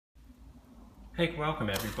Hey, welcome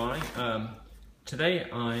everybody. Today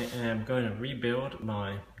I am going to rebuild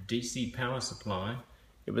my DC power supply.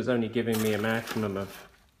 It was only giving me a maximum of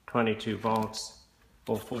 22 volts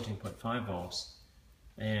or 14.5 volts,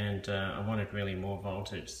 and I wanted really more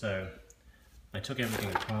voltage, so I took everything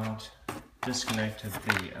apart, disconnected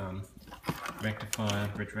the rectifier,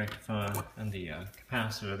 bridge rectifier, and the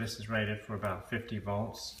capacitor. This is rated for about 50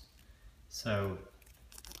 volts, so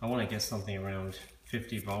I want to get something around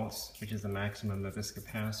 50 volts, which is the maximum of this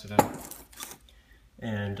capacitor,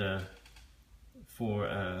 and for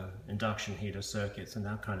induction heater circuits and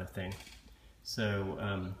that kind of thing.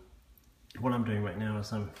 So what I'm doing right now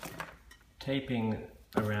is I'm taping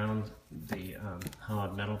around the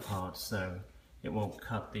hard metal parts so it won't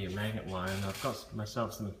cut the magnet wire, and I've got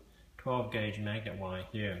myself some 12 gauge magnet wire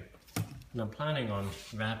here, and I'm planning on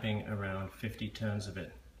wrapping around 50 turns of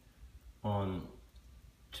it on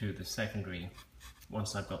to the secondary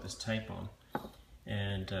once I've got this tape on,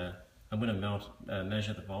 and I'm going to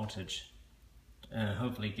measure the voltage and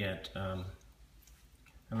hopefully get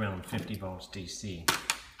around 50 volts DC.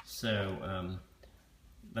 So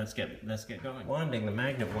let's get going. Winding the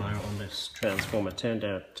magnet wire on this transformer turned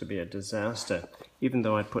out to be a disaster. Even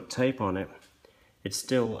though I put tape on it, it's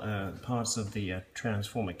still parts of the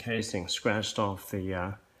transformer casing scratched off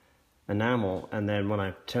the enamel, and then when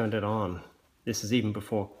I turned it on, this is even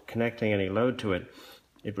before connecting any load to it,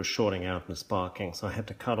 it was shorting out and sparking, so I had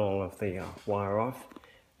to cut all of the wire off,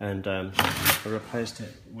 and I replaced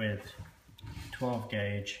it with 12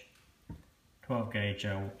 gauge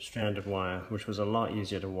stranded wire, which was a lot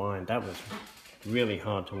easier to wind. That was really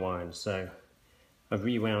hard to wind, so I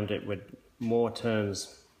rewound it with more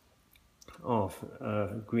turns of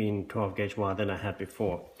green 12 gauge wire than I had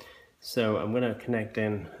before. So I'm going to connect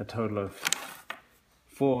in a total of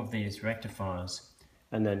 4 of these rectifiers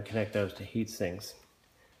and then connect those to heat sinks.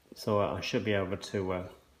 So I should be able to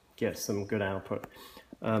get some good output.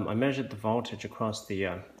 I measured the voltage across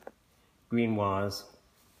the green wires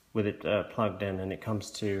with it plugged in, and it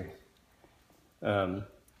comes to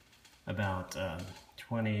about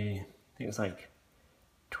 20, I think it's like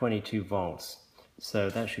 22 volts.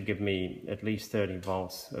 So that should give me at least 30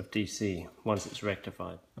 volts of DC once it's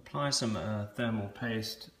rectified. Apply some thermal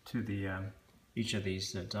paste to the each of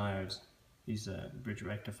these diodes, these bridge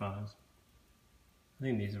rectifiers. I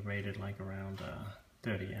think these are rated like around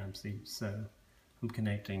 30 amps each, so I'm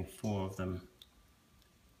connecting 4 of them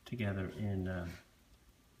together in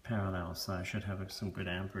parallel, so I should have some good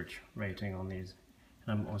amperage rating on these.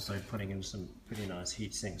 And I'm also putting in some pretty nice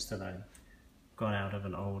heat sinks that I got out of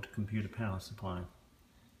an old computer power supply.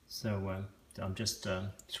 So I'm just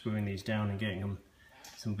screwing these down and getting them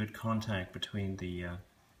some good contact between the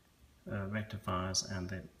rectifiers and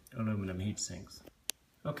the aluminum heat sinks.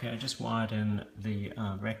 Okay, I just wired in the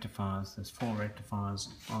rectifiers. There's 4 rectifiers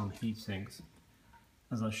on heat sinks.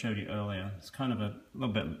 As I showed you earlier, it's kind of a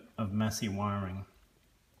little bit of messy wiring,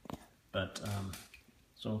 but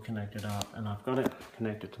it's all connected up, and I've got it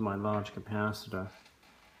connected to my large capacitor.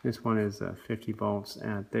 This one is 50 volts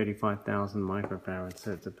at 35,000 microfarads,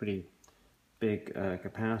 so it's a pretty big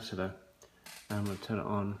capacitor. I'm going to turn it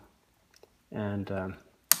on, and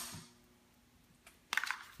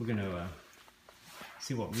we're going to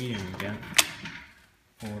see what reading we get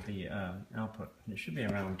for the output. It should be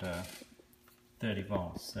around 30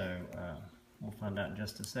 volts, so we'll find out in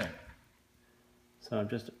just a sec. So I'm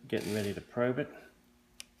just getting ready to probe it,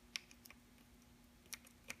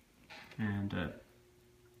 and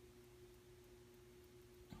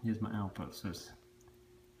here's my output. So it's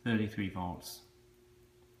 33 volts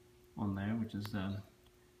on there, which is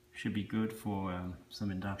should be good for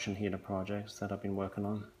some induction heater projects that I've been working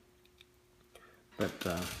on. But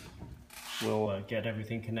we'll get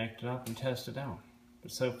everything connected up and test it out.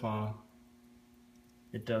 But so far,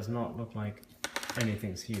 it does not look like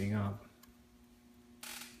anything's heating up.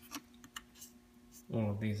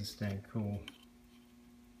 All of these are staying cool.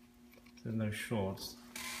 There's no shorts,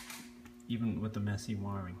 even with the messy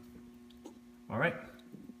wiring. Alright,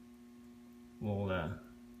 we'll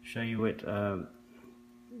show you it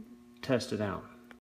tested out.